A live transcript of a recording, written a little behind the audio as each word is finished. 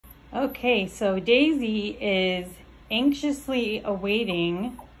Okay, so Daisy is anxiously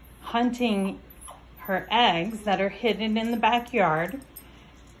awaiting hunting her eggs that are hidden in the backyard.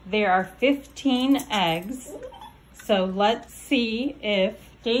 There are 15 eggs, so let's see if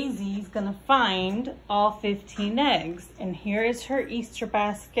Daisy's gonna find all 15 eggs. And here is her Easter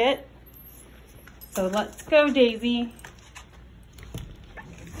basket. So let's go, Daisy.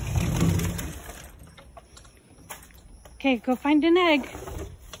 Okay, go find an egg.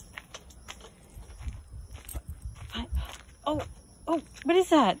 Oh, what is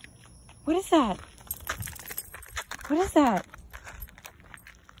that? What is that? What is that?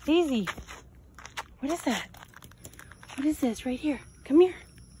 Daisy, what is that? What is this right here? Come here.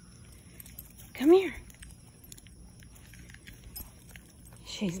 Come here.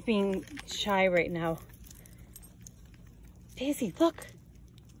 She's being shy right now. Daisy, look.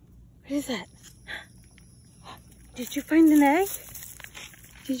 What is that? Did you find an egg?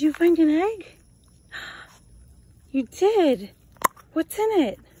 Did you find an egg? You did. What's in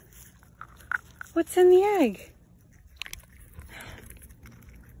it? What's in the egg?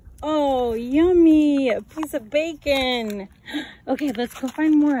 Oh, yummy. A piece of bacon. Okay, let's go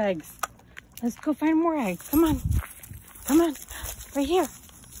find more eggs. Let's go find more eggs. Come on. Come on. Right here.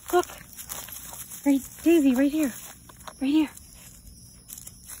 Look. Right, Daisy, right here. Right here.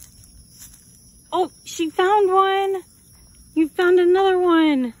 Oh, she found one. You found another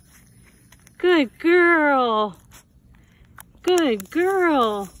one. Good girl. Good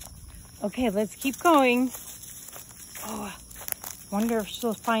girl. Okay, let's keep going. Oh, I wonder if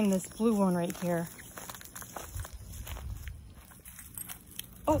she'll find this blue one right here.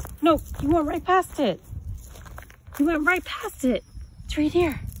 Oh, no, you went right past it. You went right past it. It's right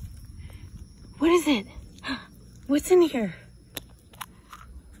here. What is it? What's in here?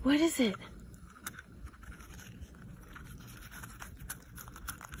 What is it?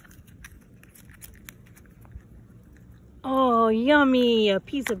 Oh, yummy, a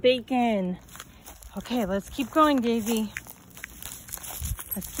piece of bacon. Okay, let's keep going, Daisy.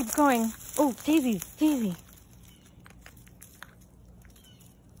 Let's keep going. Oh, Daisy, Daisy.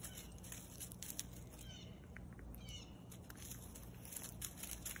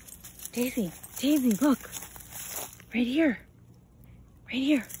 Daisy, Daisy, look. Right here. Right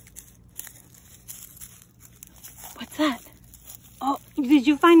here. What's that? Oh, did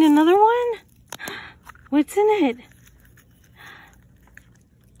you find another one? What's in it?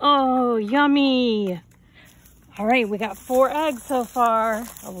 Oh, yummy. All right, we got 4 eggs so far.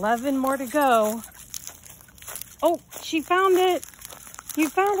 11 more to go. Oh, she found it. You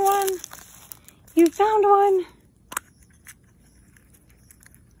found one. You found one.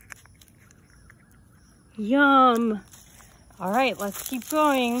 Yum. All right, let's keep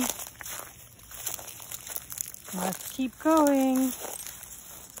going. Let's keep going.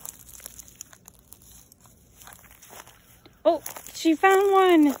 Oh, she found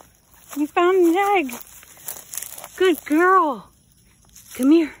one. You found an egg. Good girl.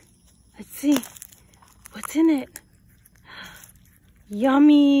 Come here. Let's see. What's in it?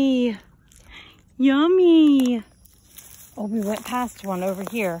 Yummy. Yummy. Oh, we went past one over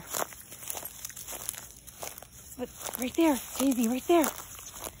here. But right there, Daisy, right there.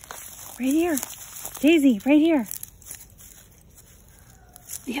 Right here. Daisy, right here.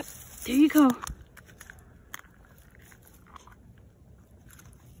 Yep, there you go.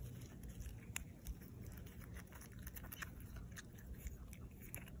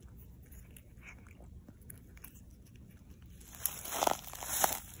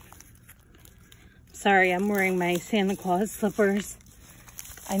 Sorry, I'm wearing my Santa Claus slippers.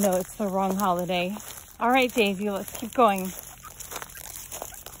 I know it's the wrong holiday. All right, Daisy, let's keep going.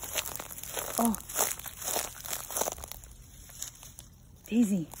 Oh.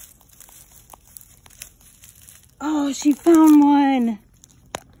 Daisy. Oh, she found one.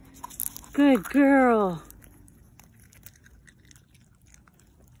 Good girl.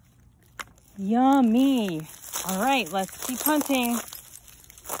 Yummy. All right, let's keep hunting.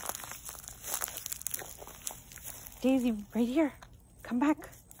 Daisy, right here. Come back.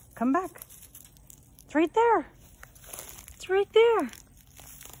 Come back. It's right there. It's right there.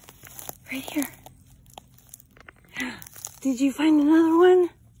 Right here. Did you find another one?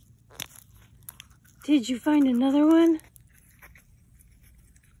 Did you find another one?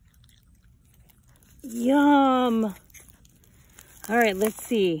 Yum. All right, let's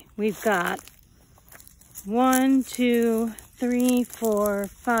see. We've got 1, 2, 3, 4,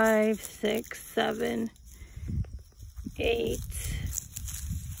 5, 6, 7, 8.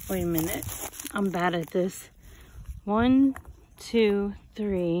 Wait a minute. I'm bad at this. 1, 2,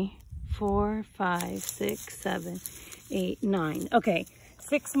 3, 4, 5, 6, 7, 8, 9. Okay,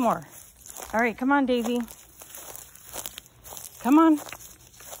 6 more. All right, come on, Daisy. Come on.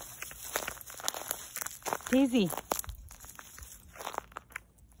 Daisy.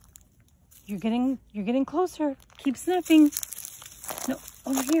 You're getting closer. Keep sniffing. No,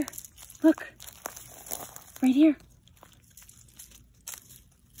 over here. Look. Right here.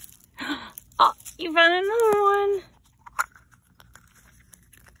 Oh, you found another one.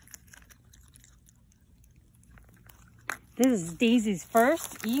 This is Daisy's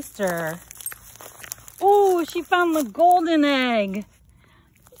first Easter. Oh, she found the golden egg.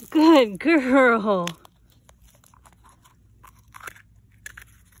 Good girl.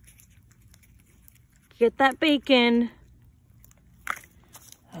 Get that bacon.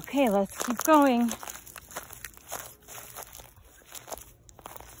 Okay, let's keep going.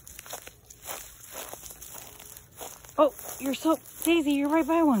 Oh, Daisy, you're right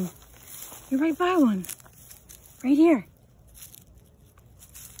by one. You're right by one. Right here.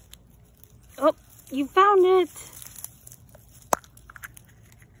 Oh, you found it.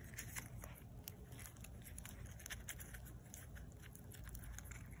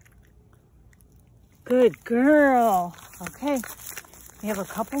 Good girl. Okay, we have a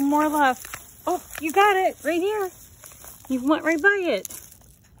couple more left. Oh, you got it right here. You went right by it.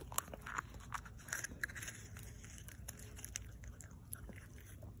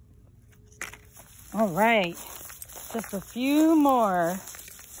 All right, just a few more.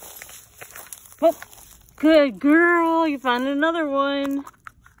 Oh, good girl. You found another one.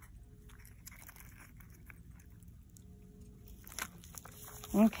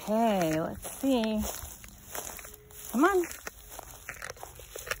 Okay, let's see. Come on.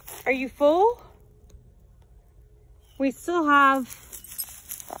 Are you full? We still have...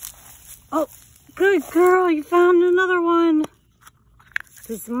 Oh, good girl. You found another one.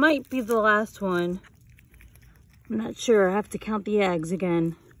 This might be the last one. I'm not sure. I have to count the eggs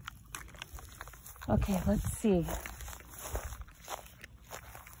again. Okay, let's see.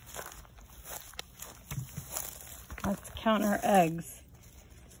 Let's count her eggs.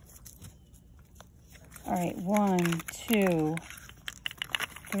 All right, 1, 2,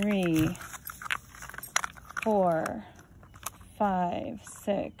 3, 4, 5,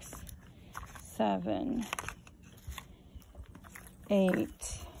 6, 7, 8,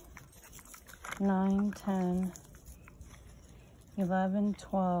 9, 10, 11,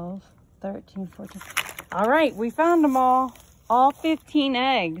 12, 13, 14. All right, we found them all 15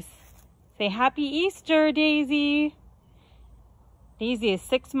 eggs. Say Happy Easter, Daisy. Daisy is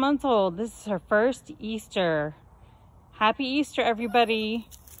 6 months old. This is her first Easter. Happy Easter, everybody.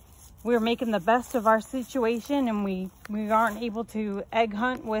 We're making the best of our situation, and we aren't able to egg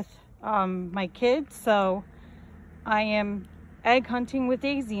hunt with my kids, so I am egg hunting with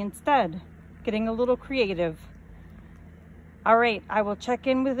Daisy instead, getting a little creative. All right, I will check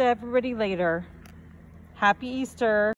in with everybody later. Happy Easter.